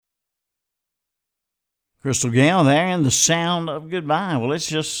Crystal Gale there, and the sound of goodbye. Well, it's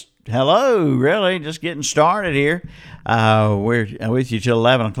just hello, really, just getting started here. We're with you till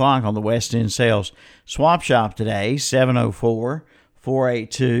 11 o'clock on the West End Sales Swap Shop today,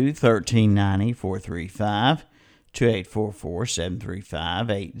 704-482-1390,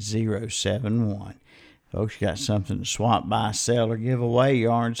 435-2844-735-8071. Folks, you got something to swap, buy, sell, or give away,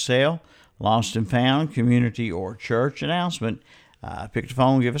 yard sale, lost and found, community, or church announcement. Pick the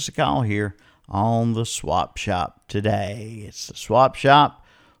phone, give us a call here on the Swap Shop today. It's the Swap Shop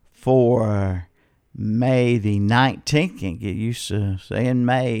for May the 19th. Can't get used to saying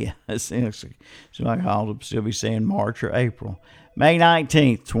May. It seems like I'll still be saying March or April. May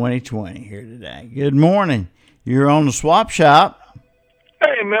 19th, 2020 here today. Good morning. You're on the Swap Shop.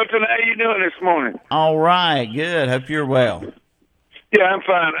 Hey, Milton. How you doing this morning? All right. Good. Hope you're well. Yeah, I'm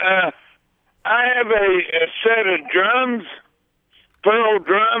fine. I have a set of drums, pearl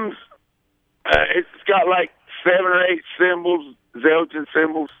drums. It's got like 7 or 8 cymbals, Zelton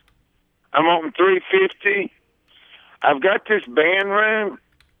cymbals. I'm on 350. I've got this band room,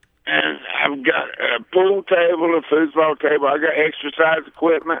 and I've got a pool table, a foosball table. I got exercise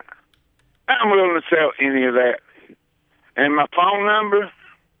equipment. I'm willing to sell any of that. And my phone number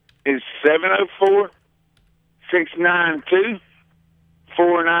is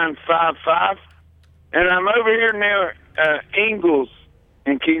 704-692-4955. And I'm over here near Ingalls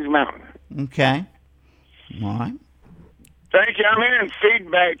in Kings Mountain. Okay. All right. Thank you. I'm hearing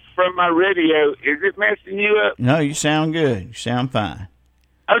feedback from my radio. Is it messing you up? No, you sound good. You sound fine.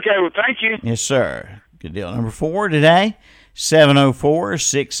 Okay, well, thank you. Yes, sir. Good deal. Number 4 today,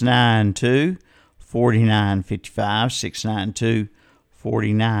 704-692-4955,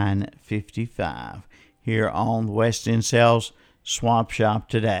 692-4955, here on the West End Sales Swap Shop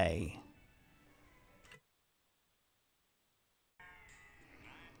today.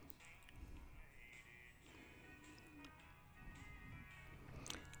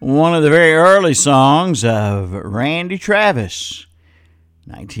 One of the very early songs of Randy Travis,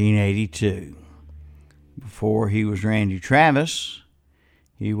 1982. Before he was Randy Travis,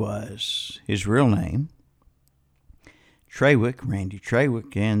 he was his real name, Trawick, Randy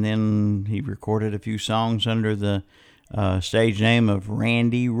Trawick, and then he recorded a few songs under the stage name of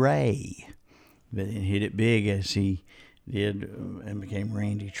Randy Ray. But it hit it big as he did and became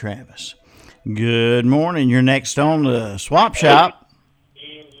Randy Travis. Good morning. You're next on the Swap Shop.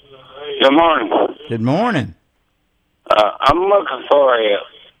 Good morning. Good morning. I'm looking for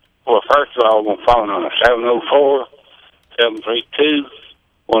first of all, I'm on phone number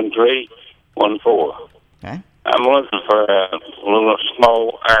 704-732-1314. Okay. I'm looking for a little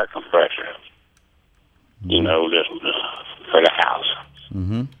small air compressor, just for the house.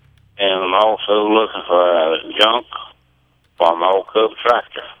 Mm-hmm. And I'm also looking for junk for my old Cub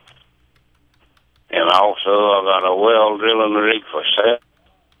tractor. And also, I've got a well drilling rig for sale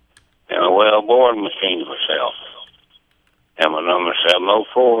and a well boring machine for sale. And my number is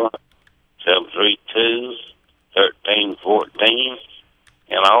 704-732-1314.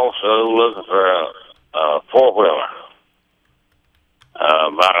 And I'm also looking for a four-wheeler,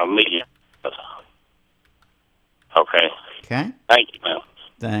 about $1 million. Okay. Okay. Thank you, man.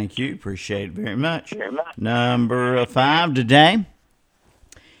 Thank you. Appreciate it very much. Number 5 today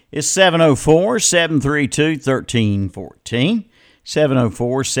is 704-732-1314.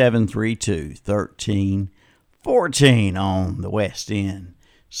 704-732-1314 on the West End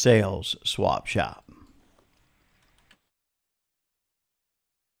Sales Swap Shop.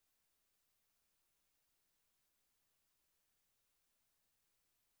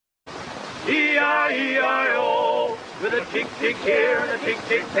 E-I-E-I-O, with a tick-tick here and a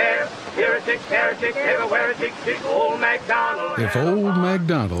tick-tick there. Here a tick, there a tick, everywhere a tick-tick. Old MacDonald. If old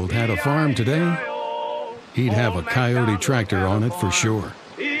MacDonald had a farm today, he'd have a Coyote tractor on it for sure.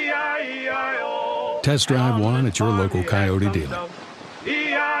 Test drive one at your local Coyote dealer.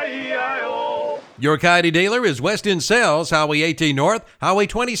 Your Coyote dealer is West End Sales, Highway 18 North, Highway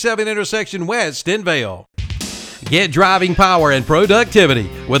 27 intersection west in Vale. Get driving power and productivity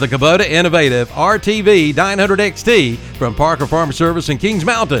with a Kubota Innovative RTV 900XT from Parker Farm Service in Kings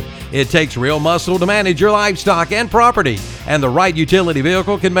Mountain. It takes real muscle to manage your livestock and property, and the right utility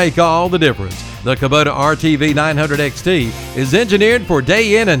vehicle can make all the difference. The Kubota RTV 900XT is engineered for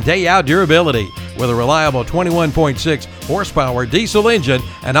day in and day out durability with a reliable 21.6 horsepower diesel engine,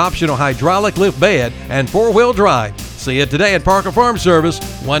 an optional hydraulic lift bed, and four-wheel drive. See it today at Parker Farm Service,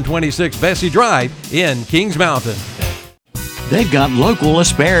 126 Bessie Drive in Kings Mountain. They've got local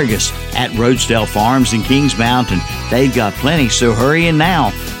asparagus at Roadstell Farms in Kings Mountain. They've got plenty, so hurry in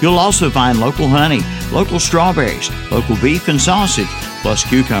now. You'll also find local honey, local strawberries, local beef and sausage, plus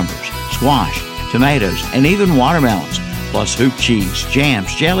cucumbers, squash, tomatoes, and even watermelons, plus hoop cheese,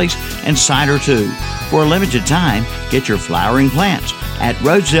 jams, jellies, and cider too. For a limited time, get your flowering plants at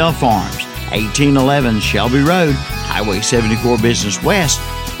Rhodesdale Farms, 1811 Shelby Road, Highway 74 Business West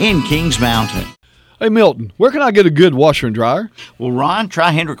in Kings Mountain. Hey, Milton, where can I get a good washer and dryer? Well, Ron,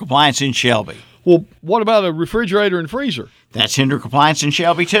 try Hendrick Appliance in Shelby. Well, what about a refrigerator and freezer? That's Hendrick Appliance in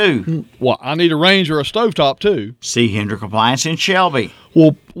Shelby, too. Well, I need a range or a stovetop, too. See Hendrick Appliance in Shelby.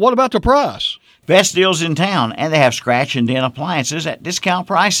 Well, what about the price? Best deals in town, and they have scratch and dent appliances at discount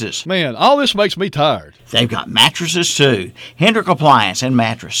prices. Man, all this makes me tired. They've got mattresses, too. Hendrick Appliance and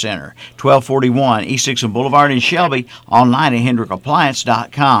Mattress Center, 1241 East Dixon Boulevard in Shelby, online at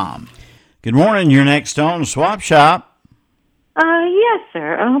hendrickappliance.com. Good morning. You're next on Swap Shop. Yes,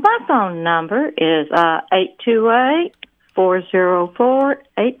 sir. My phone number is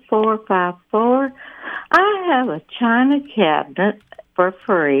 828-404-8454. I have a china cabinet for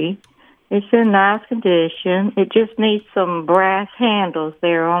free. It's in nice condition. It just needs some brass handles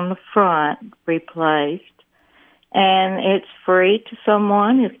there on the front replaced. And it's free to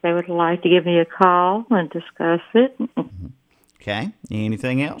someone if they would like to give me a call and discuss it. Okay.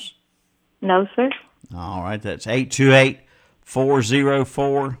 Anything else? No, sir. All right. That's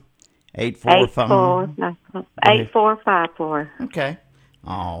 828-404-8454. 8454. Okay.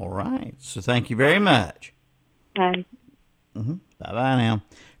 All right. So thank you very much. Okay. Bye-bye now.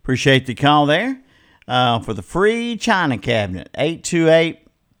 Appreciate the call there. For the free china cabinet,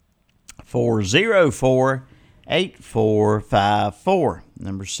 828-404-8454.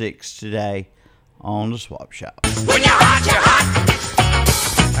 Number 6 today on the Swap Shop. When you're hot, you're hot.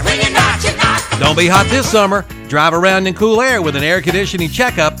 When you're not, you're not. Don't be hot this summer. Drive around in cool air with an air conditioning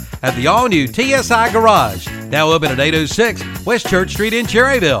checkup at the all-new TSI Garage. Now open at 806 West Church Street in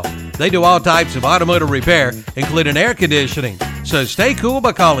Cherryville. They do all types of automotive repair, including air conditioning. So stay cool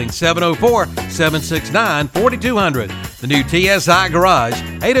by calling 704-769-4200. The new TSI Garage,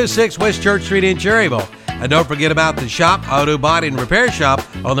 806 West Church Street in Cherryville. And don't forget about the Shop Auto Body and Repair Shop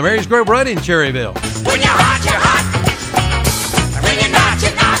on the Marys Grove Road in Cherryville. When you're hot, you're hot. When you're not,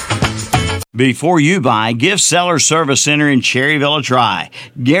 you're not. Before you buy, give Sellers Service Center in Cherryville a try.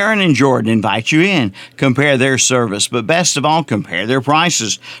 Garen and Jordan invite you in. Compare their service, but best of all, compare their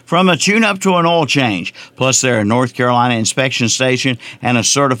prices. From a tune-up to an oil change. Plus, they're a North Carolina inspection station and a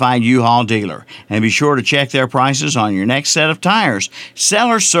certified U-Haul dealer. And be sure to check their prices on your next set of tires.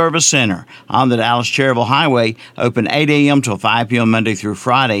 Sellers Service Center on the Dallas-Cherryville Highway, open 8 a.m. till 5 p.m. Monday through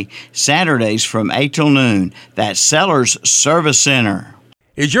Friday, Saturdays from 8 till noon. That's Sellers Service Center.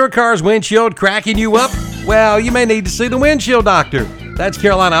 Is your car's windshield cracking you up? Well, you may need to see the windshield doctor. That's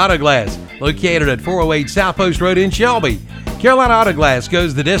Carolina Auto Glass, located at 408 South Post Road in Shelby. Carolina Auto Glass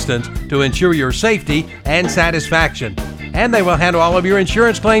goes the distance to ensure your safety and satisfaction. And they will handle all of your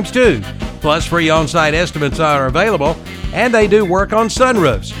insurance claims too. Plus, free on-site estimates are available, and they do work on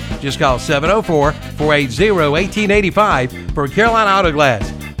sunroofs. Just call 704-480-1885 for Carolina Auto Glass,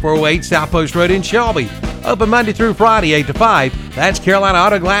 408 South Post Road in Shelby. Open Monday through Friday, 8 to 5. That's Carolina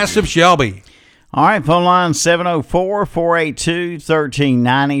Auto Glass of Shelby. All right, phone line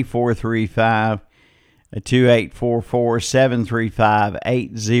 704-482-1390,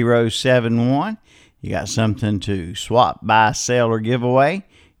 435-2844-735-8071. You got something to swap, buy, sell, or give away,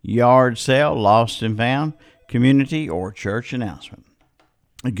 yard sale, lost and found, community, or church announcement.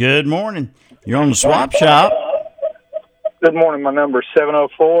 Good morning. You're on the Swap Shop. Good morning. My number is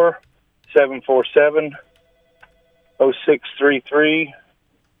 704-747-0633.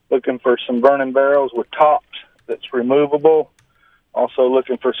 Looking for some burning barrels with tops that's removable. Also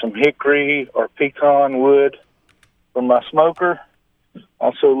looking for some hickory or pecan wood for my smoker.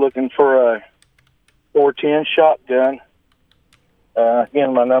 Also looking for a 410 shotgun.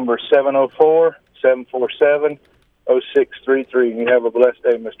 Again, my number is 704-747-0633. You have a blessed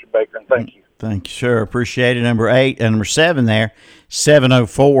day, Mr. Baker, and thank you. Thank you, sir. Appreciate it. Number 7 there,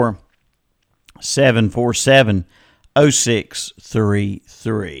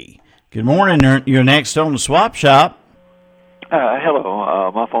 704-747-0633. Good morning. You're next on the Swap Shop.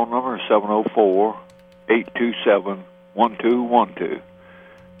 Hello. My phone number is 704-827-1212.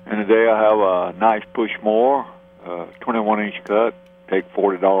 And today I have a nice push mower, 21-inch cut. Take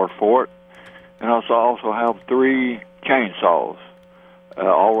 $40 for it. And I also have 3 chainsaws.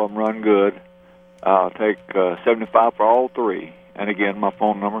 All of them run good. I'll take $75 for all 3. And again, my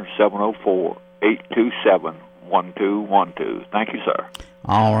phone number is 704-827-1212. Thank you, sir.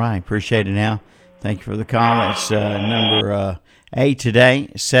 All right. Appreciate it now. Thank you for the call. That's number 8 today,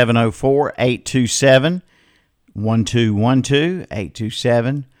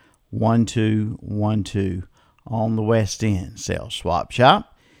 704-827-1212, 827-1212 on the West End. Sales Swap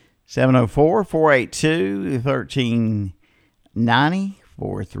Shop, 704-482-1390,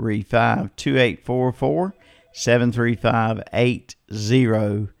 435-2844,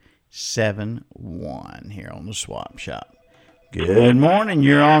 735-8071 here on the Swap Shop. Good morning.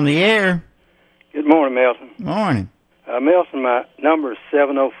 You're on the air. Good morning, Milton. Morning. Milton, my number is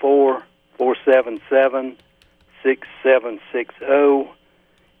 704-477-6760,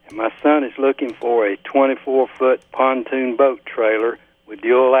 and my son is looking for a 24-foot pontoon boat trailer with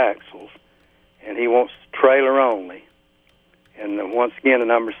dual axles, and he wants trailer only. And once again, the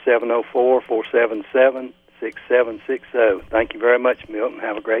number is 704-477-6760. Thank you very much, Milton.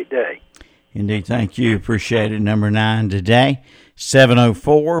 Have a great day. Indeed, thank you. Appreciate it. Number 9 today,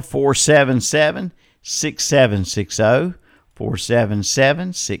 704-477-6760,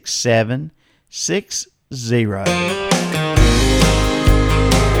 477-6760.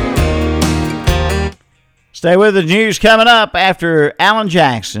 Stay with the news coming up after Alan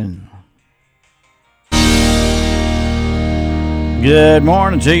Jackson. Good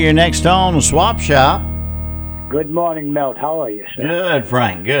morning to you. Next on the Swap Shop. Good morning, Milt. How are you, sir? Good,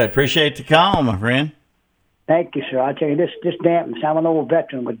 Frank. Good. Appreciate the call, my friend. Thank you, sir. I tell you, this dampness. I'm an old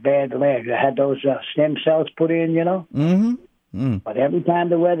veteran with bad legs. I had those stem cells put in, you know. Mm-hmm. But every time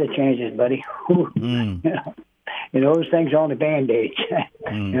the weather changes, buddy, you know, those things are on the Band-Aids.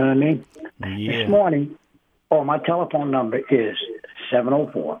 You know what I mean? Yeah. This morning, my telephone number is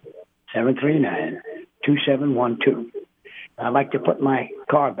 704-739-2712. I'd like to put my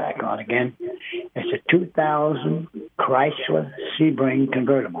car back on again. It's a 2000 Chrysler Sebring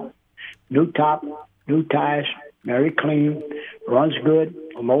convertible. New top, new tires, very clean, runs good,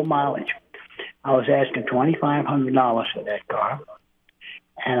 low mileage. I was asking $2,500 for that car.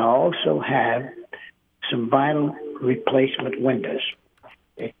 And I also have some vinyl replacement windows.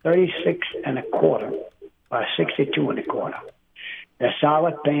 They're 36 1/4 by 62 1/4. They're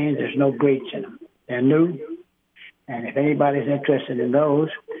solid panes. There's no grates in them. They're new. And if anybody's interested in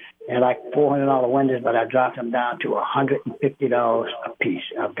those, they're like $400 windows, but I dropped them down to $150 a piece.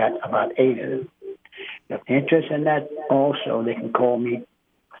 I've got about 8 of them. If they're interested in that also, they can call me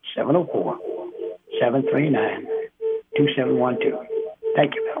 704-739-2712.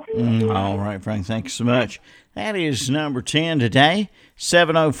 Thank you, Bill. All right, Frank. Thank you so much. That is number 10 today,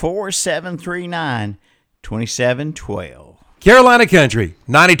 704-739-2712. Carolina Country,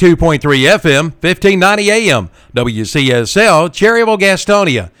 92.3 FM, 1590 AM, WCSL, Cherryville,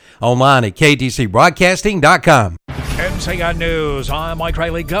 Gastonia. Online at ktcbroadcasting.com. NCN News. I'm Mike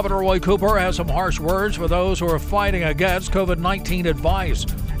Riley. Governor Roy Cooper has some harsh words for those who are fighting against COVID-19 advice.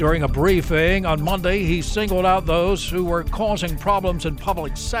 During a briefing on Monday, he singled out those who were causing problems in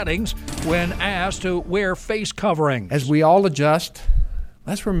public settings when asked to wear face coverings. As we all adjust,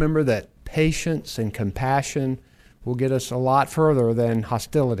 let's remember that patience and compassion will get us a lot further than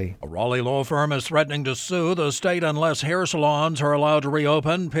hostility. A Raleigh law firm is threatening to sue the state unless hair salons are allowed to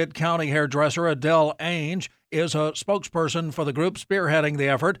reopen. Pitt County hairdresser Adele Ainge is a spokesperson for the group spearheading the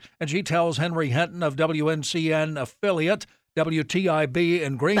effort, and she tells Henry Hinton of WNCN affiliate WTIB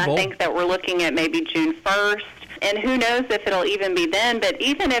in Greenville. I think that we're looking at maybe June 1st, and who knows if it'll even be then. But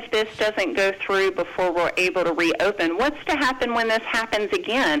even if this doesn't go through before we're able to reopen, what's to happen when this happens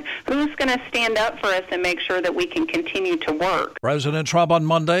again? Who's going to stand up for us and make sure that we can continue to work? President Trump on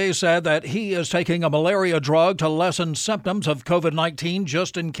Monday said that he is taking a malaria drug to lessen symptoms of COVID-19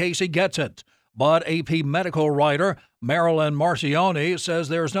 just in case he gets it. But AP medical writer Marilyn Marcioni says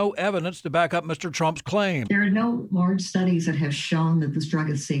there's no evidence to back up Mr. Trump's claim. There are no large studies that have shown that this drug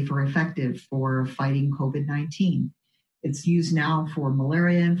is safe or effective for fighting COVID-19. It's used now for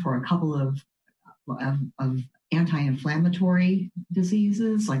malaria and for a couple of anti-inflammatory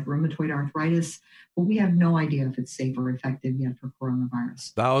diseases like rheumatoid arthritis, but we have no idea if it's safe or effective yet for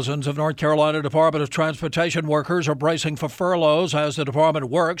coronavirus. Thousands of North Carolina Department of Transportation workers are bracing for furloughs as the department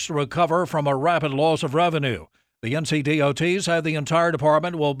works to recover from a rapid loss of revenue. The NCDOT said the entire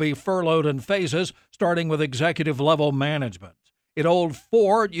department will be furloughed in phases, starting with executive-level management. At Old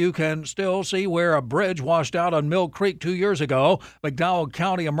Fort, you can still see where a bridge washed out on Mill Creek 2 years ago. McDowell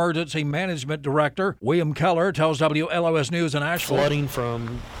County Emergency Management Director William Keller tells WLOS News in Asheville. Flooding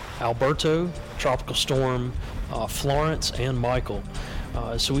from Alberto, Tropical Storm Florence, and Michael.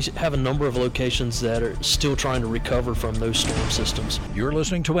 So we have a number of locations that are still trying to recover from those storm systems. You're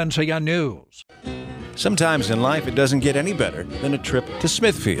listening to NCN News. Sometimes in life it doesn't get any better than a trip to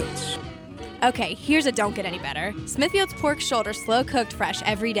Smithfield's. Okay, here's a don't get any better. Smithfield's pork shoulder slow cooked fresh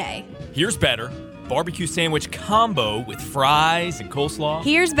every day. Here's better. Barbecue sandwich combo with fries and coleslaw.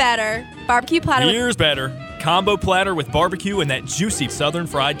 Here's better. Barbecue platter. Here's better. Combo platter with barbecue and that juicy southern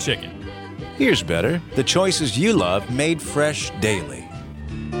fried chicken. Here's better. The choices you love made fresh daily.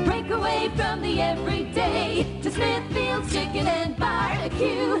 Break from the everyday to Smithfield's Chicken and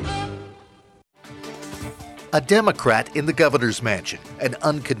Barbecue. A Democrat in the governor's mansion, an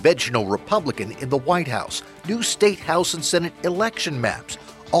unconventional Republican in the White House, new state, House, and Senate election maps,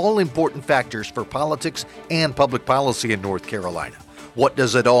 all important factors for politics and public policy in North Carolina. What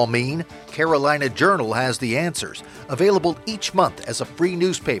does it all mean? Carolina Journal has the answers, available each month as a free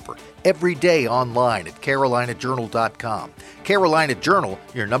newspaper, every day online at carolinajournal.com. Carolina Journal,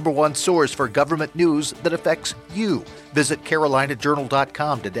 your #1 source for government news that affects you. Visit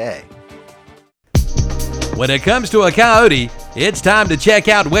carolinajournal.com today. When it comes to a coyote, it's time to check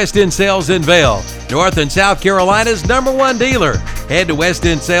out West End Sales in Vail, North and South Carolina's #1 dealer. Head to West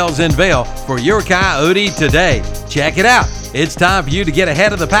End Sales in Vail for your coyote today. Check it out. It's time for you to get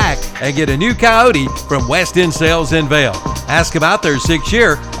ahead of the pack and get a new coyote from West End Sales in Vail. Ask about their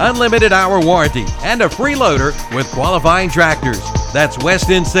 6-year unlimited hour warranty and a free loader with qualifying tractors. That's West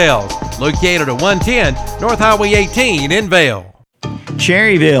End Sales, located at 110 North Highway 18 in Vail.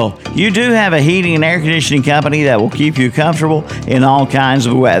 Cherryville, you do have a heating and air conditioning company that will keep you comfortable in all kinds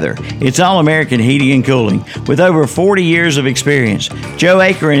of weather. It's All American Heating and Cooling. With over 40 years of experience, Joe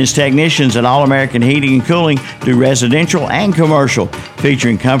Aker and his technicians at All American Heating and Cooling do residential and commercial,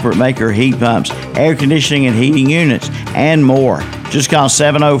 featuring Comfort Maker heat pumps, air conditioning and heating units, and more. Just call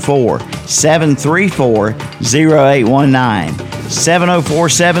 704-734-0819.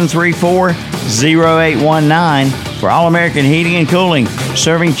 704-734-0819 for All American Heating and Cooling,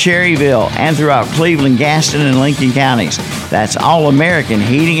 serving Cherryville and throughout Cleveland, Gaston, and Lincoln counties. That's All American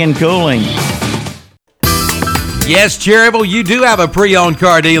Heating and Cooling. Yes, Cherryville, you do have a pre-owned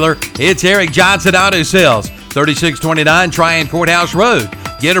car dealer. It's Eric Johnson Auto Sales, 3629 Tryon Courthouse Road.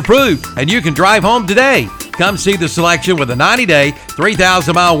 Get approved and you can drive home today. Come see the selection with a 90-day,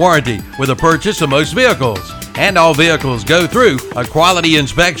 3,000-mile warranty with a purchase of most vehicles. And all vehicles go through a quality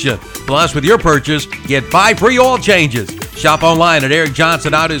inspection. Plus, with your purchase, get 5 free oil changes. Shop online at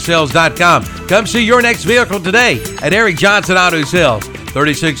ericjohnsonautosales.com. Come see your next vehicle today at Eric Johnson Auto Sales,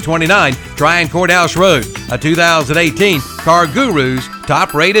 3629 Tryon Courthouse Road, a 2018 Car Guru's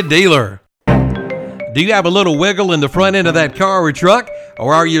top-rated dealer. Do you have a little wiggle in the front end of that car or truck?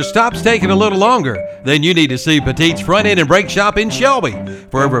 Or are your stops taking a little longer? Then you need to see Petite's Front End and Brake Shop in Shelby.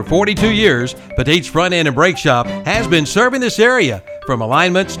 For over 42 years, Petite's Front End and Brake Shop has been serving this area. From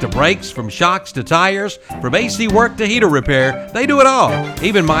alignments to brakes, from shocks to tires, from AC work to heater repair, they do it all,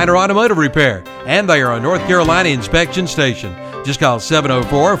 even minor automotive repair. And they are a North Carolina inspection station. Just call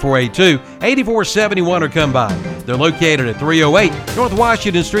 704-482-8471 or come by. They're located at 308 North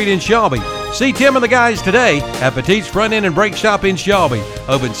Washington Street in Shelby. See Tim and the guys today at Petite's Front End and Brake Shop in Shelby.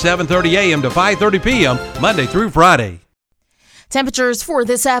 Open 7:30 a.m. to 5:30 p.m. Monday through Friday. Temperatures for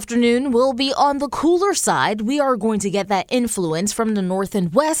this afternoon will be on the cooler side. We are going to get that influence from the north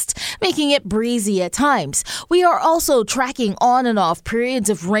and west, making it breezy at times. We are also tracking on and off periods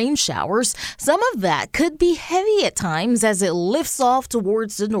of rain showers. Some of that could be heavy at times as it lifts off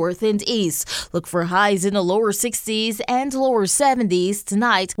towards the north and east. Look for highs in the lower 60s and lower 70s.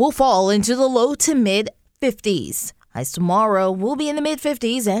 Tonight will fall into the low to mid 50s. Highs tomorrow will be in the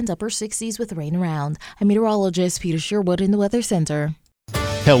mid-50s and upper 60s with rain around. I'm meteorologist Peter Sherwood in the Weather Center.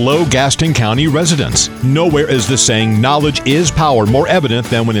 Hello, Gaston County residents. Nowhere is the saying, knowledge is power, more evident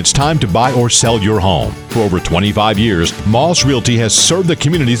than when it's time to buy or sell your home. For over 25 years, Moss Realty has served the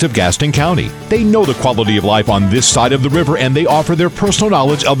communities of Gaston County. They know the quality of life on this side of the river, and they offer their personal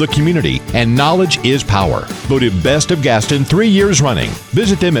knowledge of the community. And knowledge is power. Voted Best of Gaston 3 years running.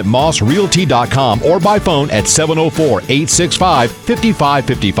 Visit them at mossrealty.com or by phone at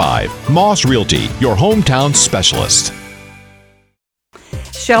 704-865-5555. Moss Realty, your hometown specialist.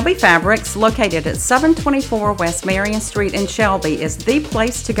 Shelby Fabrics, located at 724 West Marion Street in Shelby, is the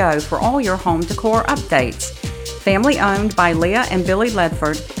place to go for all your home decor updates. Family owned by Leah and Billy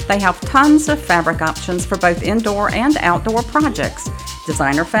Ledford, they have tons of fabric options for both indoor and outdoor projects.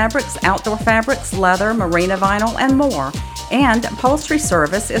 Designer fabrics, outdoor fabrics, leather, merino vinyl, and more. And upholstery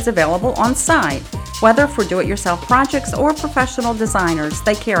service is available on site. Whether for do-it-yourself projects or professional designers,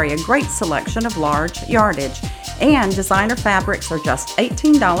 they carry a great selection of large yardage. And designer fabrics are just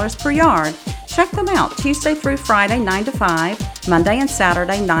 $18 per yard. Check them out Tuesday through Friday 9 to 5, Monday and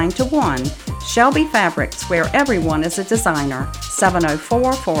Saturday 9 to 1. Shelby Fabrics, where everyone is a designer.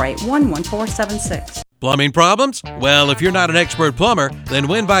 704-481-1476. Plumbing problems? Well, if you're not an expert plumber, then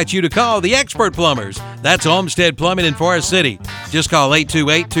we invite you to call the Expert Plumbers. That's Olmsted Plumbing in Forest City. Just call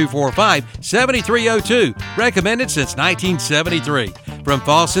 828-245-7302. Recommended since 1973. From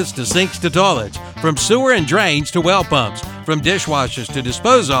faucets to sinks to toilets, from sewer and drains to well pumps, from dishwashers to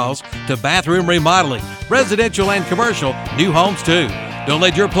disposals to bathroom remodeling, residential and commercial, new homes too. Don't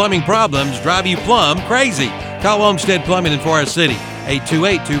let your plumbing problems drive you plumb crazy. Call Olmsted Plumbing in Forest City,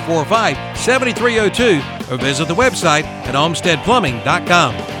 828-245-7302, or visit the website at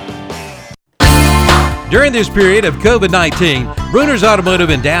olmstedplumbing.com. During this period of COVID-19, Bruner's Automotive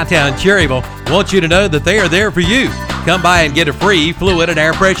in downtown Cherryville wants you to know that they are there for you. Come by and get a free fluid and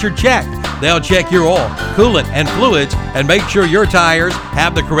air pressure check. They'll check your oil, coolant, and fluids and make sure your tires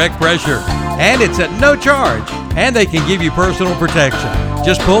have the correct pressure. And it's at no charge. And they can give you personal protection.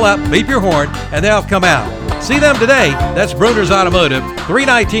 Just pull up, beep your horn, and they'll come out. See them today. That's Bruner's Automotive,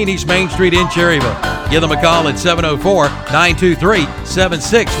 319 East Main Street in Cherryville. Give them a call at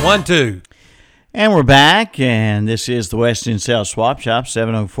 704-923-7612. And we're back, and this is the West End Sales Swap Shop,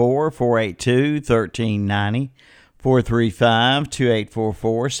 704-482-1390,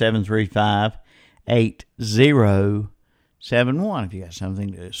 435-2844-735-8071. If you got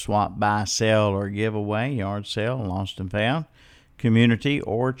something to swap, buy, sell, or give away, yard sale, lost and found, community,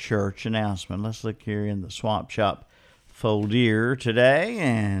 or church announcement. Let's look here in the Swap Shop folder today,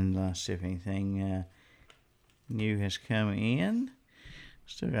 and see if anything new has come in.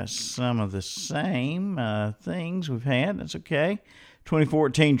 Still got some of the same things we've had. That's okay.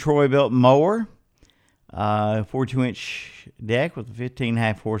 2014 Troy-built mower, 42-inch deck with a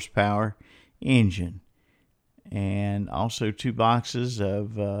 15.5 horsepower engine, and also 2 boxes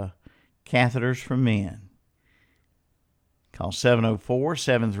of catheters for men. Call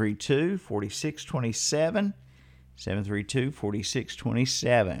 704-732-4627,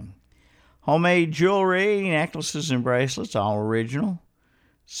 732-4627. Homemade jewelry, necklaces, and bracelets, all original.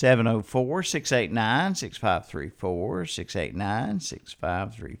 704-689-6534,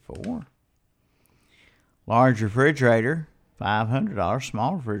 689-6534. Large refrigerator, $500.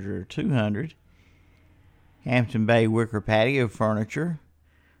 Small refrigerator, $200. Hampton Bay wicker patio furniture.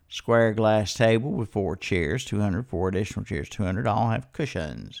 Square glass table with 4 chairs, $200. 4 additional chairs, $200. All have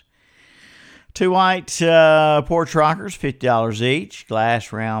cushions. 2 white porch rockers, $50 each.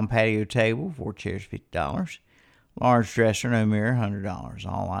 Glass round patio table, 4 chairs, $50. Large dresser, no mirror, $100.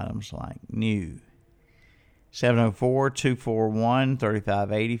 All items like new.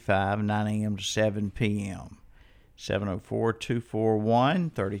 704-241-3585, 9 a.m. to 7 p.m.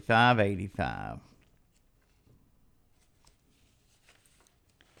 704-241-3585.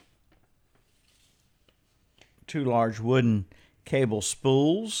 Two large wooden cable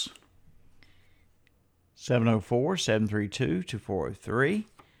spools. 704-732-2403.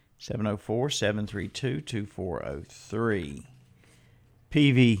 704-732-2403.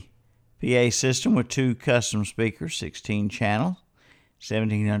 PVPA system with 2 custom speakers, 16 channel,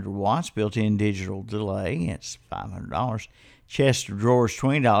 1,700 watts, built-in digital delay. It's $500. Chest of drawers,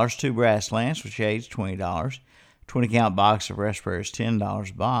 $20. 2 brass lamps with shades, $20. 20-count box of respirators,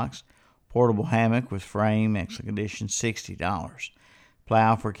 $10 a box. Portable hammock with frame, excellent condition, $60.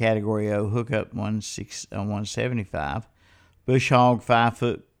 Plow for Category O, hookup, $175. Bush hog, 5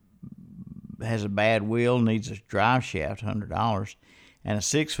 foot, has a bad wheel, needs a drive shaft, $100. And a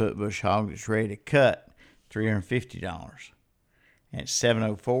 6-foot bush hog that's ready to cut, $350. And it's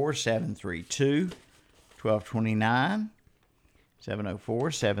 704-732-1229.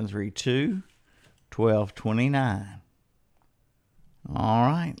 704-732-1229. All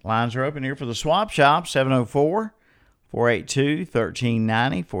right, lines are open here for the Swap Shop,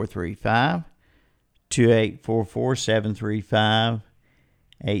 704-482-1390,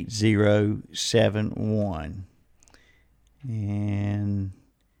 435-2844-735-8071. And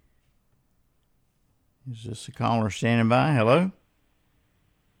is this a caller standing by? Hello?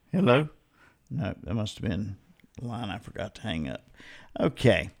 Hello? No, that must have been the line I forgot to hang up.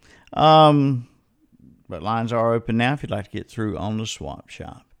 Okay. But lines are open now if you'd like to get through on the Swap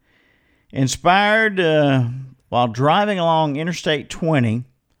Shop. Inspired while driving along Interstate 20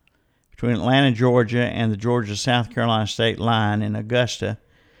 between Atlanta, Georgia and the Georgia-South Carolina state line in Augusta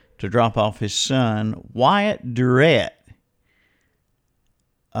to drop off his son, Wyatt Durrett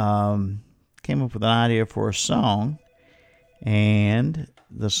came up with an idea for a song, and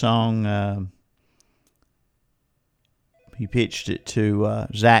the song, he pitched it to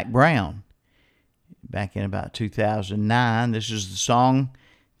Zach Brown back in about 2009. This is the song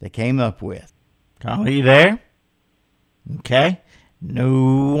they came up with. Carl, are you there? Okay.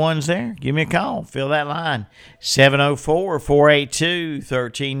 No one's there. Give me a call. Fill that line.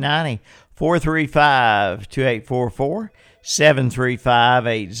 704-482-1390. 435-2844.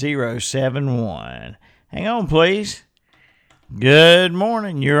 735-8071. Hang on, please. Good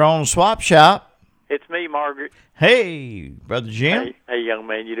morning. You're on Swap Shop. It's me, Margaret. Hey, Brother Jim. Hey, young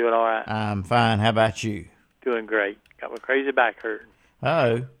man. You doing all right? I'm fine. How about you? Doing great. Got my crazy back hurting.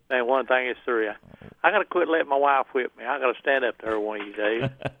 Oh. And one thing is three. I got to quit letting my wife whip me. I got to stand up to her one of these days.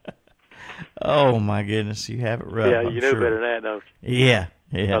 Oh, my goodness. You have it rough. Yeah, I'm you know sure. better than that, don't you? Yeah.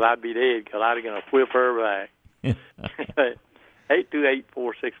 Because I'd be dead because I'd going to whip her back.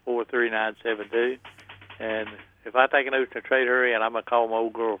 828-464-3972. And if I take an oath to trade her in, I'm going to call my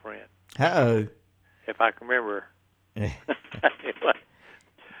old girlfriend. Uh-oh. If I can remember her. Anyway,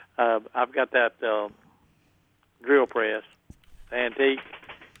 I've got that drill press, antique.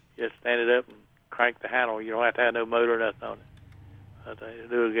 Just stand it up and crank the handle. You don't have to have no motor or nothing on it. They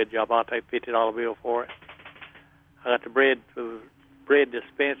do a good job. I'll take $50 bill for it. I got the bread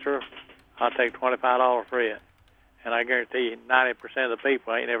dispenser. I'll take $25 for it. And I guarantee you 90% of the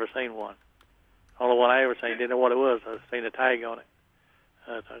people ain't never seen one. The only one I ever seen didn't know what it was. I seen the tag on it.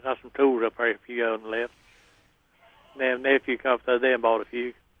 So I got some tools up there if you go on the left. Then nephew come up the other day and bought a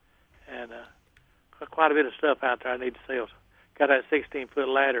few. And got quite a bit of stuff out there I need to sell. Got that 16-foot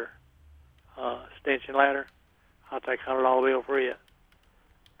ladder, extension ladder. I'll take $100 bill for it.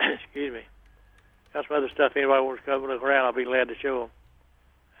 Excuse me. Got some other stuff. Anybody wants to come look around, I'll be glad to show them.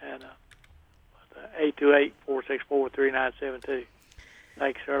 And 828-464-3972.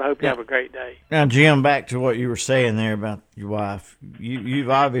 Thanks, sir. I hope you have a great day. Now, Jim, back to what you were saying there about your wife. You've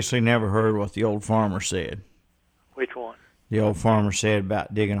obviously never heard what the old farmer said. Which one? The old farmer said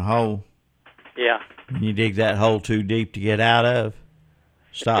about digging a hole. Yeah. When you dig that hole too deep to get out of,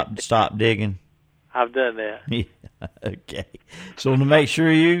 stop digging. I've done that. Yeah, okay. So to make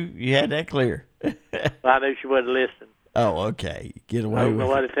sure you had that clear. I knew she wasn't listening. Oh, okay. Get away I don't with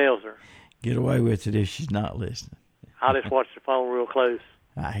know what it. it tells her. Get away with it if she's not listening. I'll just watch the phone real close.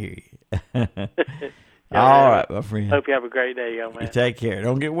 I hear you. All right, my friend. Hope you have a great day, young man. You take care.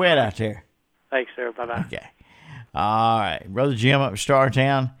 Don't get wet out there. Thanks, sir. Bye-bye. Okay. All right. Brother Jim up in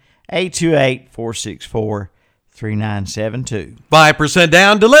Startown, 828-464-3972. 5%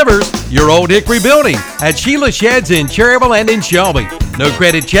 down delivers your old Hickory building at Sheila Sheds in Cherryville and in Shelby. No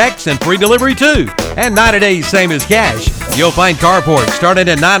credit checks and free delivery too. And 90 days same as cash. You'll find carports starting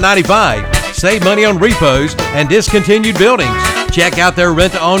at $9.95. Save money on repos and discontinued buildings. Check out their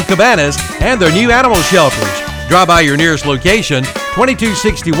rent-to-own cabanas and their new animal shelters. Drop by your nearest location,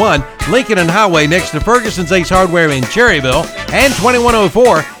 2261 Lincoln and Highway next to Ferguson's Ace Hardware in Cherryville, and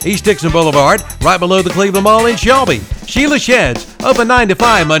 2104 East Dixon Boulevard right below the Cleveland Mall in Shelby. Sheila Sheds, open 9 to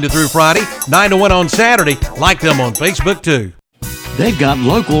 5 Monday through Friday, 9 to 1 on Saturday. Like them on Facebook too. They've got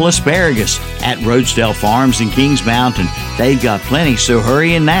local asparagus at Roadsdale Farms in Kings Mountain. They've got plenty, so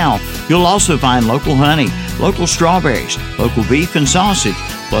hurry in now. You'll also find local honey, local strawberries, local beef and sausage,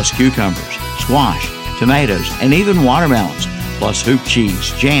 plus cucumbers, squash, tomatoes, and even watermelons, plus hoop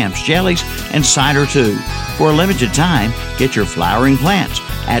cheese, jams, jellies, and cider too. For a limited time, get your flowering plants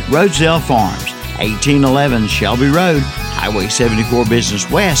at Roadsdale Farms, 1811 Shelby Road, Highway 74 Business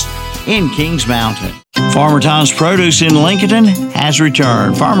West in Kings Mountain. Farmer Tom's Produce in Lincoln has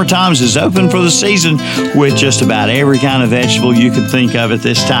returned. Farmer Tom's is open for the season with just about every kind of vegetable you can think of at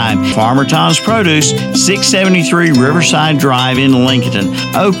this time. Farmer Tom's Produce, 673 Riverside Drive in Lincoln.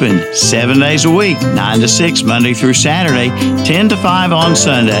 Open 7 days a week, 9 to 6 Monday through Saturday, 10 to 5 on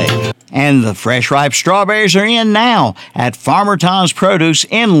Sunday. And the fresh ripe strawberries are in now at Farmer Tom's Produce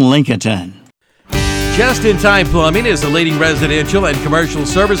in Lincoln. Just-in-Time Plumbing is the leading residential and commercial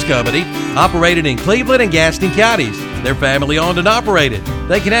service company operated in Cleveland and Gaston counties. They're family-owned and operated.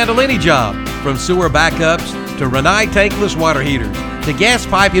 They can handle any job, from sewer backups to Rinnai tankless water heaters to gas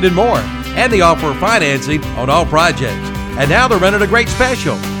piping and more. And they offer financing on all projects. And now they're running a great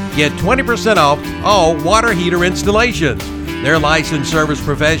special. Get 20% off all water heater installations. Their licensed service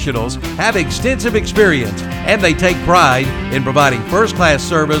professionals have extensive experience, and they take pride in providing first-class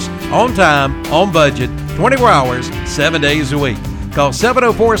service on time, on budget, 24 hours, 7 days a week. Call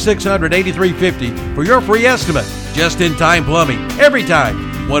 704-600-8350 for your free estimate. Just-in-Time Plumbing, every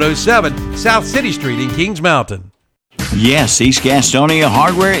time. 107 South City Street in Kings Mountain. Yes, East Gastonia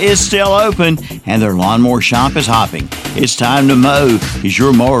Hardware is still open, and their lawnmower shop is hopping. It's time to mow. Is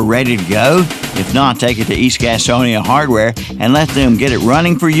your mower ready to go? If not, take it to East Gastonia Hardware and let them get it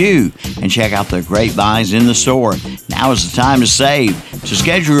running for you. And check out their great buys in the store. Now is the time to save. To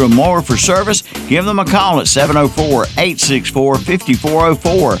schedule your mower for service, give them a call at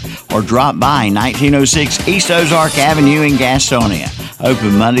 704-864-5404 or drop by 1906 East Ozark Avenue in Gastonia.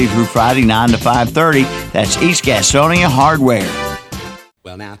 Open Monday through Friday, 9 to 5:30. That's East Gastonia Hardware.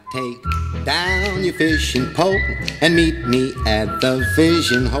 Well, now take down your fishing pole and meet me at the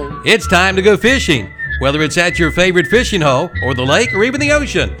fishing hole. It's time to go fishing. Whether it's at your favorite fishing hole or the lake or even the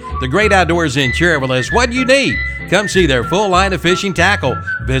ocean, the great outdoors in Cherryville is what you need. Come see their full line of fishing tackle.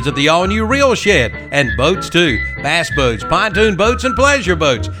 Visit the all-new Reel Shed and boats too. Bass boats, pontoon boats, and pleasure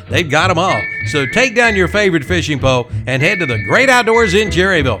boats. They've got them all. So take down your favorite fishing pole and head to the Great Outdoors in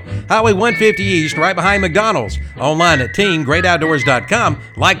Cherryville. Highway 150 East, right behind McDonald's. Online at teamgreatoutdoors.com.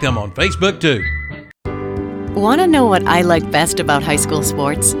 Like them on Facebook too. Want to know what I like best about high school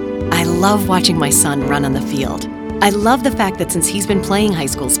sports? I love watching my son run on the field. I love the fact that since he's been playing high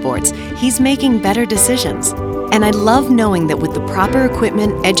school sports, he's making better decisions. And I love knowing that with the proper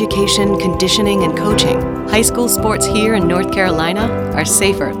equipment, education, conditioning, and coaching, high school sports here in North Carolina are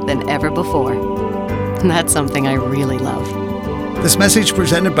safer than ever before. That's something I really love. This message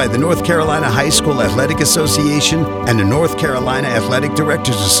presented by the North Carolina High School Athletic Association and the North Carolina Athletic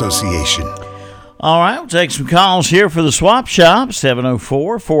Directors Association. All right, we'll take some calls here for the Swap Shop,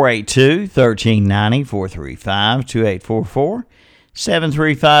 704-482-1390, 435-2844,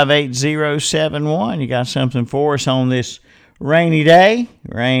 735-8071. You got something for us on this rainy day?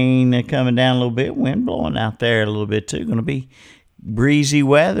 Rain coming down a little bit, wind blowing out there a little bit too. Going to be breezy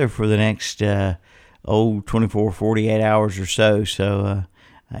weather for the next 24, 48 hours or so. So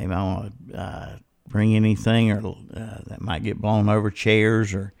you might want to bring anything or that might get blown over,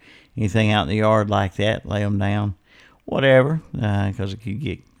 chairs or anything out in the yard like that, lay them down, whatever, because it could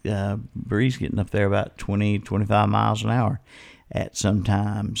get breeze getting up there about 20, 25 miles an hour at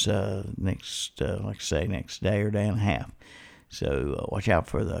sometimes next day or day and a half. So watch out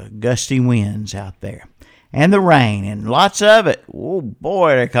for the gusty winds out there. And the rain, and lots of it. Oh,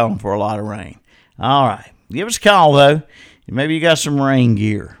 boy, they're calling for a lot of rain. All right. Give us a call, though. Maybe you got some rain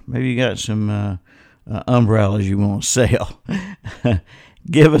gear. Maybe you got some umbrellas you want to sell.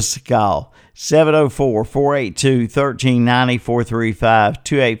 Give us a call, 704-482-1390,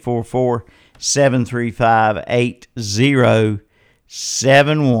 435-2844,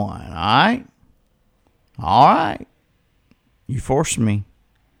 735-8071. All right? All right. You forced me.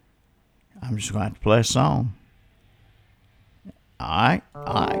 I'm just going to have to play a song. All right.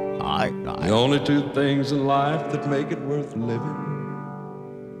 The only two things in life that make it worth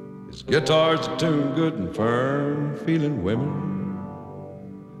living is guitars that tune good and firm feeling women.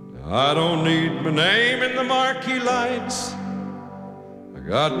 I don't need my name in the marquee lights. I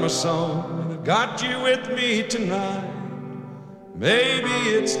got my song and I got you with me tonight. Maybe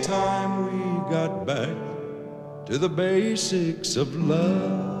it's time we got back to the basics of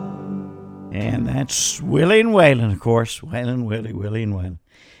love. And that's Willie and Waylon, of course. Waylon, Willie and Waylon.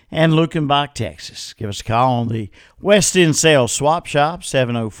 And Lukenbach, Texas. Give us a call on the West End Sales Swap Shop,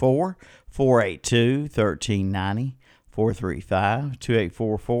 704-482-1390.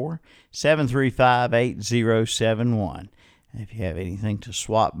 435-2844, 735-8071. If you have anything to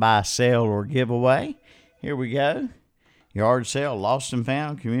swap, buy, sell, or give away, here we go. Yard sale, lost and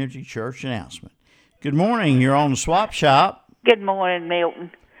found, community church announcement. Good morning. You're on the Swap Shop. Good morning,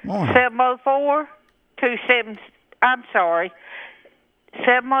 Milton. Morning.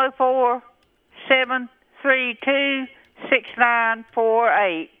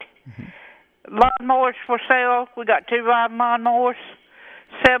 704-732-6948. Lawnmowers for sale. We got 2 lawnmowers.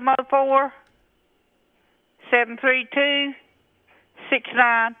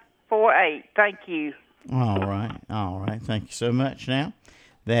 704-732-6948. Thank you. All right. Thank you so much. Now,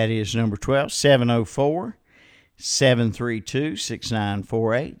 that is number 12,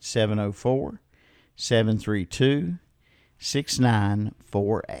 704-732-6948,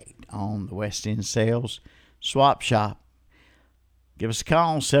 704-732-6948 on the West End Sales Swap Shop. Give us a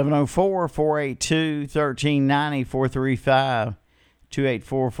call, 704-482-1390,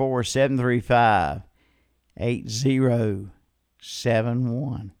 435-2844,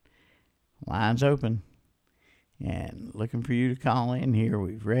 735-8071. Lines open. And looking for you to call in here.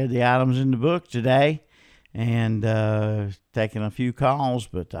 We've read the items in the book today and taken a few calls,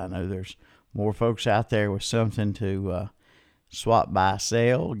 but I know there's more folks out there with something to swap, buy,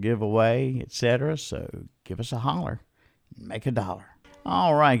 sell, give away, etc. So give us a holler. Make a dollar.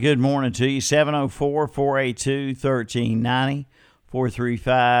 All right, good morning to you. 704-482-1390,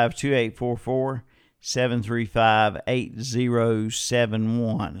 435-2844,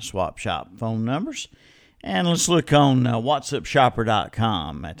 735-8071. Swap Shop phone numbers. And let's look on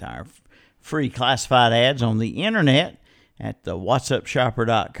whatsupshopper.com at our free classified ads on the internet at the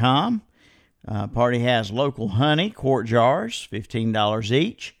whatsupshopper.com. Party has local honey, quart jars, $15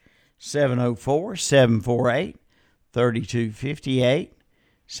 each, 704-748-3258,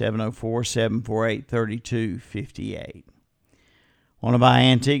 704-748-3258. Want to buy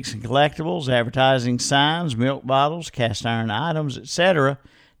antiques and collectibles, advertising signs, milk bottles, cast iron items, etc.,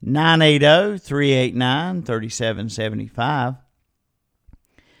 980-389-3775.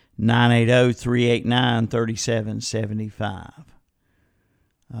 980-389-3775.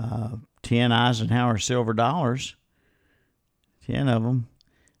 10 Eisenhower silver dollars, 10 of them,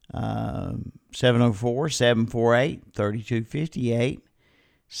 704-748-3258,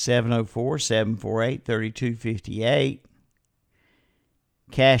 704-748-3258.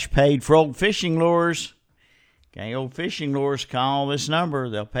 Cash paid for old fishing lures. Okay, old fishing lures, call this number.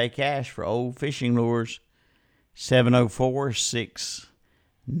 They'll pay cash for old fishing lures.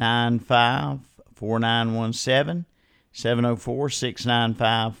 704-695-4917.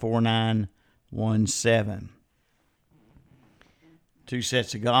 704-695-4917. 2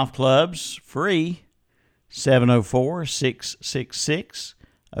 sets of golf clubs, free.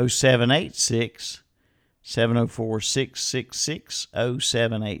 704-666-0786.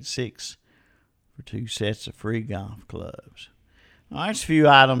 704-666-0786 for 2 sets of free golf clubs. All right, there's a few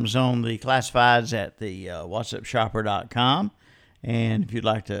items on the classifieds at the whatsupshopper.com. And if you'd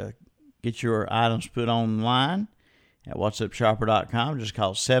like to get your items put online at whatsupshopper.com, just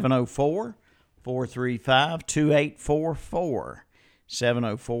call 704-435-2844.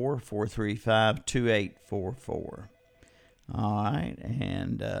 704-435-2844. All right,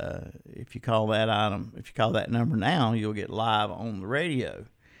 and if you call that number now, you'll get live on the radio.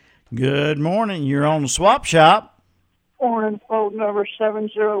 Good morning. You're on the Swap Shop. Morning, phone number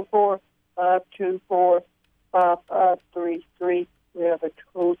 704-524-5533. We have a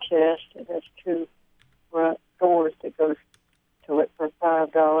tool chest that has 2 front doors that goes to it for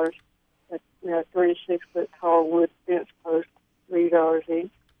 $5. We have 36-foot tall wood fence posts, $3 each.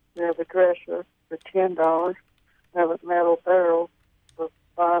 We have a dresser for $10. We have a metal barrel for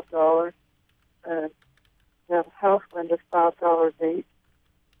 $5. And we have house windows, $5 each.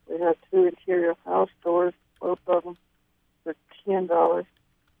 We have 2 interior house doors, both of them for $10.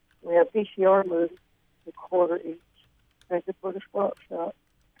 We have VCR movies, $25 each. Thank you for the Swap Shop.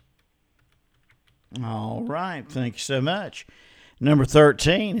 All right. Thank you so much. Number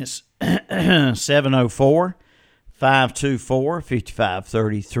 13 is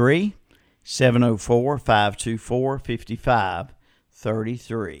 704-524-5533.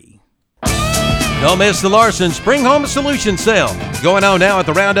 704-524-5533. Don't miss the Larson Spring Home Solution Sale going on now at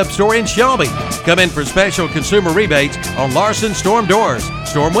the Roundup Store in Shelby. Come in for special consumer rebates on Larson storm doors,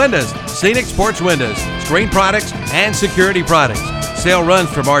 storm windows, scenic sports windows, screen products, and security products. Sale runs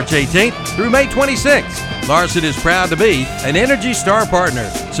from March 18th through May 26th. Larson is proud to be an Energy Star partner.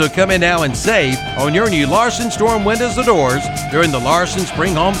 So come in now and save on your new Larson storm windows and doors during the Larson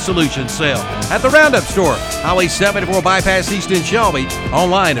Spring Home Solutions Sale at the Roundup Store, Highway 74 Bypass East in Shelby,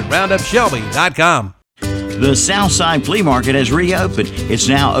 online at roundupshelby.com. The Southside Flea Market has reopened. It's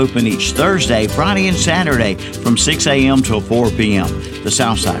now open each Thursday, Friday, and Saturday from 6 a.m. till 4 p.m. The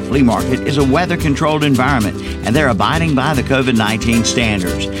Southside Flea Market is a weather-controlled environment, and they're abiding by the COVID-19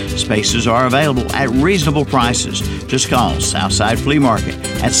 standards. Spaces are available at reasonable prices. Just call Southside Flea Market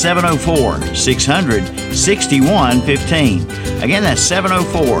at 704-600-6115. Again, that's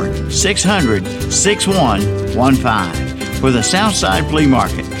 704-600-6115. For the Southside Flea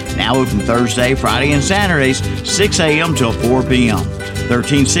Market, now open Thursday, Friday, and Saturdays, 6 a.m. till 4 p.m.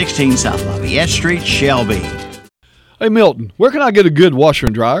 1316 South Lafayette Street, Shelby. Hey, Milton, where can I get a good washer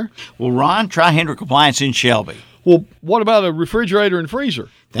and dryer? Well, Ron, try Hendrick Appliance in Shelby. Well, what about a refrigerator and freezer?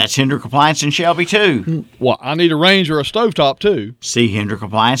 That's Hendrick Appliance in Shelby, too. Well, I need a range or a stovetop, too. See Hendrick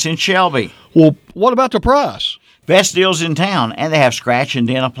Appliance in Shelby. Well, what about the price? Best deals in town, and they have scratch and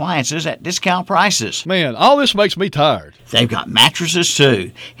dent appliances at discount prices. Man, all this makes me tired. They've got mattresses,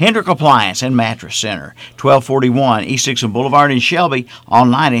 too. Hendrick Appliance and Mattress Center, 1241 East Dixon Boulevard in Shelby,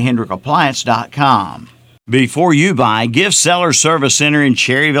 online at hendrickappliance.com. Before you buy, give Sellers Service Center in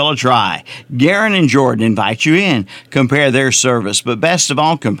Cherryville a try. Garen and Jordan invite you in. Compare their service, but best of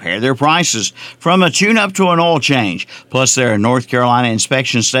all, compare their prices. From a tune-up to an oil change. Plus, they're a North Carolina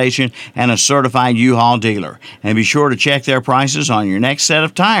inspection station and a certified U-Haul dealer. And be sure to check their prices on your next set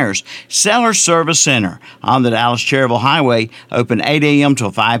of tires. Sellers Service Center on the Dallas-Cherryville Highway, open 8 a.m.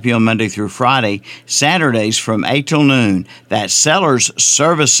 till 5 p.m. Monday through Friday. Saturdays from 8 till noon. That's Sellers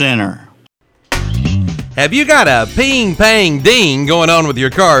Service Center. Have you got a ping, pang, ding going on with your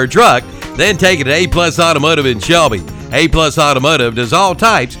car or truck? Then take it to A-Plus Automotive in Shelby. A-Plus Automotive does all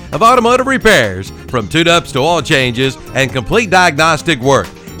types of automotive repairs, from tune-ups to oil changes and complete diagnostic work.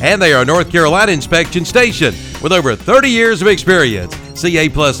 And they are a North Carolina inspection station with over 30 years of experience. See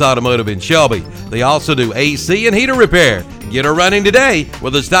A-Plus Automotive in Shelby. They also do AC and heater repair. Get her running today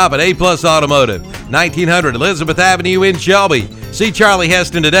with a stop at A-Plus Automotive, 1900 Elizabeth Avenue in Shelby. See Charlie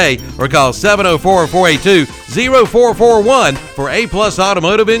Heston today or call 704-482-0441 for A-Plus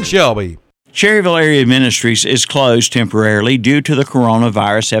Automotive in Shelby. Cherryville Area Ministries is closed temporarily due to the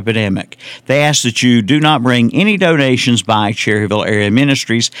coronavirus epidemic. They ask that you do not bring any donations by Cherryville Area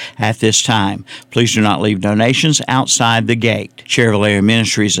Ministries at this time. Please do not leave donations outside the gate. Cherryville Area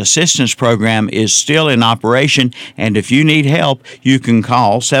Ministries Assistance Program is still in operation, and if you need help, you can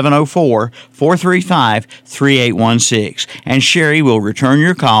call 704-435-3816, and Sherry will return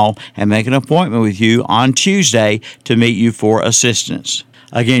your call and make an appointment with you on Tuesday to meet you for assistance.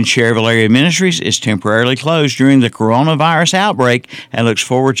 Again, Cherryville Area Ministries is temporarily closed during the coronavirus outbreak and looks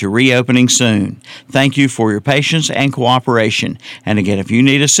forward to reopening soon. Thank you for your patience and cooperation. And again, if you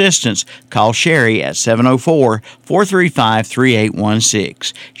need assistance, call Sherry at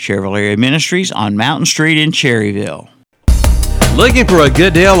 704-435-3816. Cherryville Area Ministries on Mountain Street in Cherryville. Looking for a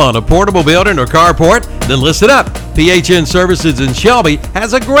good deal on a portable building or carport? Then listen up. PHN Services in Shelby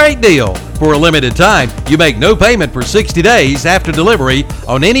has a great deal. For a limited time, you make no payment for 60 days after delivery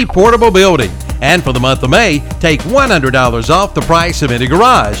on any portable building. And for the month of May, take $100 off the price of any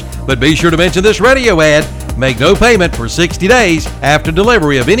garage. But be sure to mention this radio ad. Make no payment for 60 days after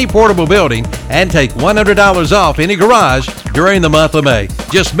delivery of any portable building and take $100 off any garage during the month of May.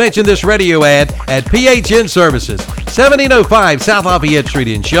 Just mention this radio ad at PHN Services, 1705 South Lafayette Street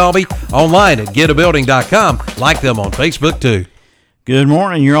in Shelby, online at getabuilding.com. Like them on Facebook too. Good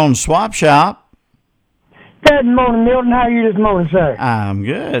morning. You're on Swap Shop. Good morning, Milton. How are you this morning, sir? I'm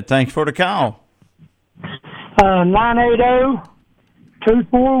good. Thanks for the call.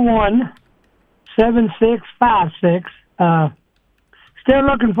 980-241-7656. Still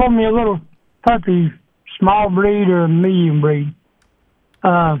looking for me a little puppy, small breed or medium breed.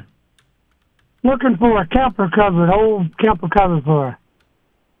 Looking for a camper cover, an old camper cover for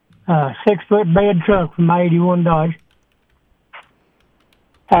a 6-foot bed truck from my 81 Dodge.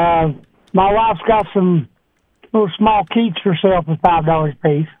 My wife's got some little small keats for sale for $5 a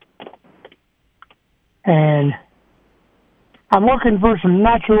piece. And I'm looking for some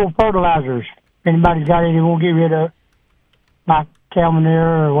natural fertilizers. If anybody's got any, we'll get rid of, like cow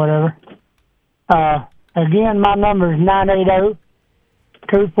manure or whatever. Again, my number is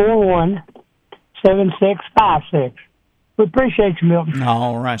 980-241-7656. We appreciate you, Milton.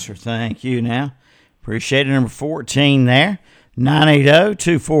 All right, sir. Thank you now. Appreciate it. Number 14 there.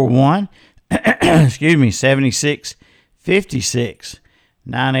 980-241, excuse me, 7656.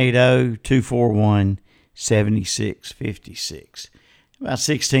 980-241-7656. About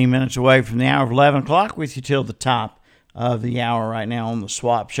 16 minutes away from the hour of 11 o'clock with you till the top of the hour right now on the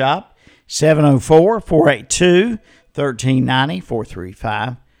Swap Shop.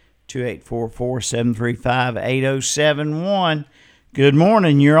 704-482-1390, 435-2844-735-8071. Good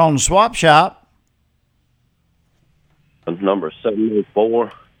morning. You're on the Swap Shop. Number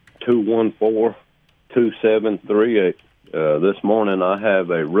 704-214-2738. This morning I have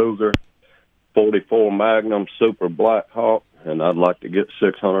a Ruger 44 Magnum Super Blackhawk, and I'd like to get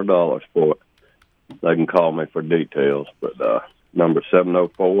 $600 for it. They can call me for details, but number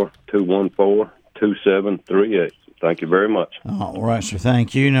 704-214-2738. Thank you very much. All right, sir.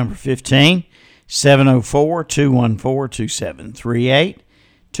 Thank you. Number 15, 704-214-2738,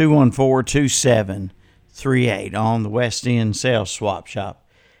 214-2738 on the West End Sales Swap Shop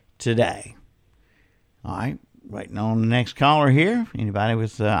today. All right. Waiting on the next caller here. Anybody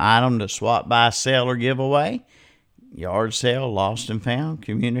with an item to swap, buy, sell, or give away? Yard sale, lost and found,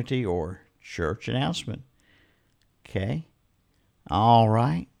 community, or church announcement. Okay. All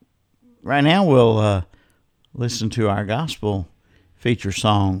right. Right now we'll listen to our gospel feature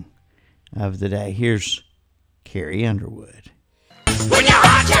song of the day. Here's Carrie Underwood. When you're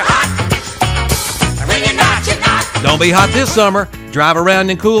hot, you're hot. When you're not, you're not. Don't be hot this summer. Drive around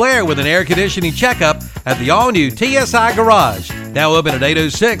in cool air with an air conditioning checkup at the all-new TSI Garage. Now open at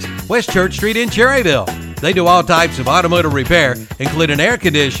 806 West Church Street in Cherryville. They do all types of automotive repair, including air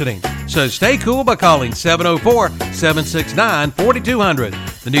conditioning. So stay cool by calling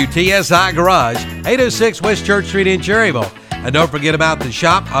 704-769-4200. The new TSI Garage, 806 West Church Street in Cherryville. And don't forget about the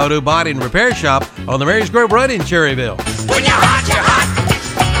Shop Auto Body and Repair Shop on the Marys Grove Road in Cherryville. When you're hot, you're hot.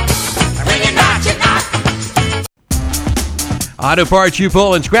 When you're not, you're not. Auto Parts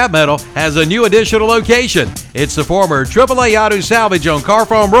U-Pull and Scrap Metal has a new additional location. It's the former AAA Auto Salvage on Car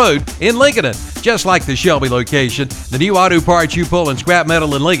Farm Road in Lincoln. Just like the Shelby location, the new Auto Parts U-Pull and Scrap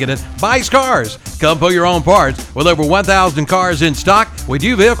Metal in Lincoln buys cars. Come pull your own parts with over 1,000 cars in stock with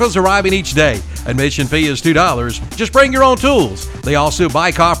new vehicles arriving each day. Admission fee is $2. Just bring your own tools. They also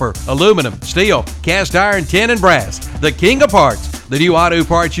buy copper, aluminum, steel, cast iron, tin, and brass. The king of parts. The new Auto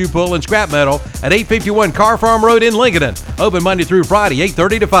Parts U-Pull and Scrap Metal at 851 Car Farm Road in Lincoln. Open Monday through Friday,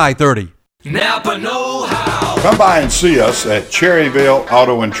 8:30 to 5:30. Napa know-how. Come by and see us at Cherryville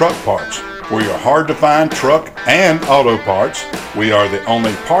Auto and Truck Parts. For your hard-to-find truck and auto parts, we are the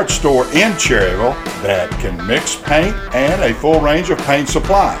only parts store in Cherryville that can mix paint and a full range of paint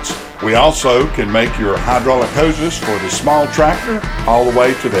supplies. We also can make your hydraulic hoses for the small tractor all the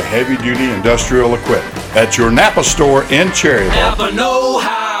way to the heavy-duty industrial equipment. That's your Napa store in Cherryville. Napa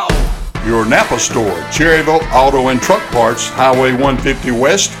know-how. Your Napa store, Cherryville Auto and Truck Parts, Highway 150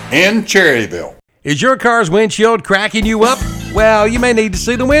 West in Cherryville. Is your car's windshield cracking you up? Well, you may need to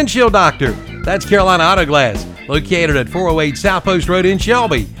see the windshield doctor. That's Carolina Auto Glass, located at 408 South Post Road in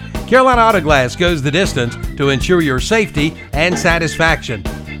Shelby. Carolina Auto Glass goes the distance to ensure your safety and satisfaction.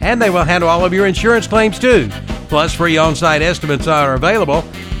 And they will handle all of your insurance claims too. Plus, free on-site estimates are available,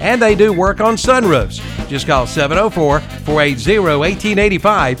 and they do work on sunroofs. Just call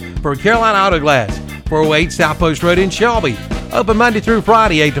 704-480-1885 for Carolina Auto Glass, 408 South Post Road in Shelby. Open Monday through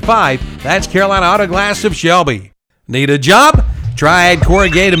Friday, 8 to 5. That's Carolina Auto Glass of Shelby. Need a job? Triad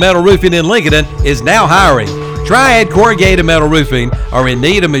Corrugated Metal Roofing in Lincoln is now hiring. Triad Corrugated Metal Roofing are in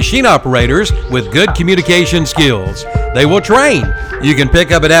need of machine operators with good communication skills. They will train. You can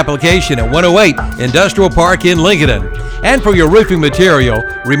pick up an application at 108 Industrial Park in Lincoln. And for your roofing material,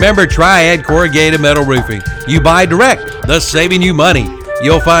 remember Triad Corrugated Metal Roofing. You buy direct, thus saving you money.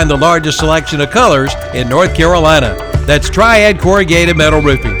 You'll find the largest selection of colors in North Carolina. That's Triad Corrugated Metal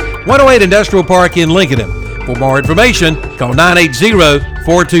Roofing, 108 Industrial Park in Lincoln. For more information, call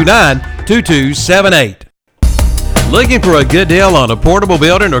 980-429-2278. Looking for a good deal on a portable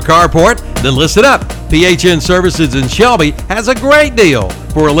building or carport? Then listen up. PHN Services in Shelby has a great deal.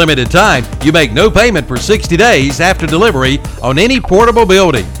 For a limited time, you make no payment for 60 days after delivery on any portable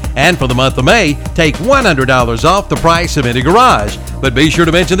building. And for the month of May, take $100 off the price of any garage. But be sure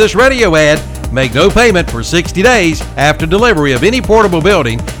to mention this radio ad. Make no payment for 60 days after delivery of any portable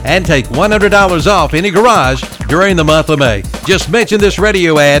building and take $100 off any garage during the month of May. Just mention this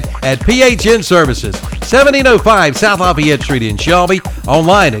radio ad at PHN Services, 1705 South Lafayette Street in Shelby,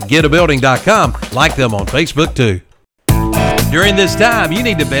 online at getabuilding.com. Like them on Facebook too. During this time, you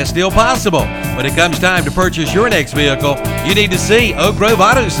need the best deal possible. When it comes time to purchase your next vehicle, you need to see Oak Grove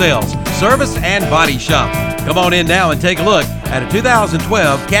Auto Sales, Service and Body Shop. Come on in now and take a look at a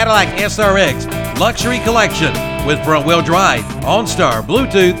 2012 Cadillac SRX Luxury Collection with front-wheel drive, OnStar,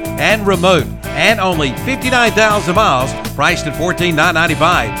 Bluetooth, and remote, and only 59,000 miles, priced at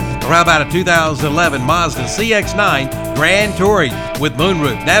 $14,995. Or how about a 2011 Mazda CX-9 Grand Touring with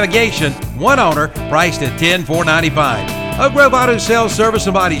moonroof, navigation, one owner, priced at $10,495. Oak Grove Auto Sales, Service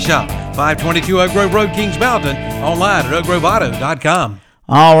and Body Shop, 522 Oak Grove Road, Kings Mountain, online at oakgroveauto.com.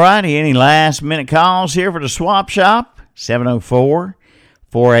 All righty, any last-minute calls here for the swap shop?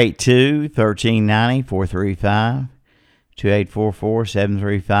 704-482-1390,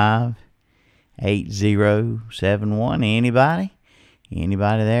 435-2844-735-8071. Anybody?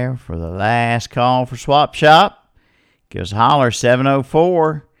 Anybody there for the last call for swap shop? Give us a holler,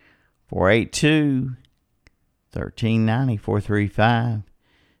 704-482-1390,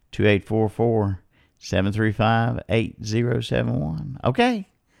 435-2844-735-8071. Okay.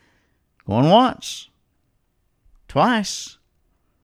 Going once. Twice.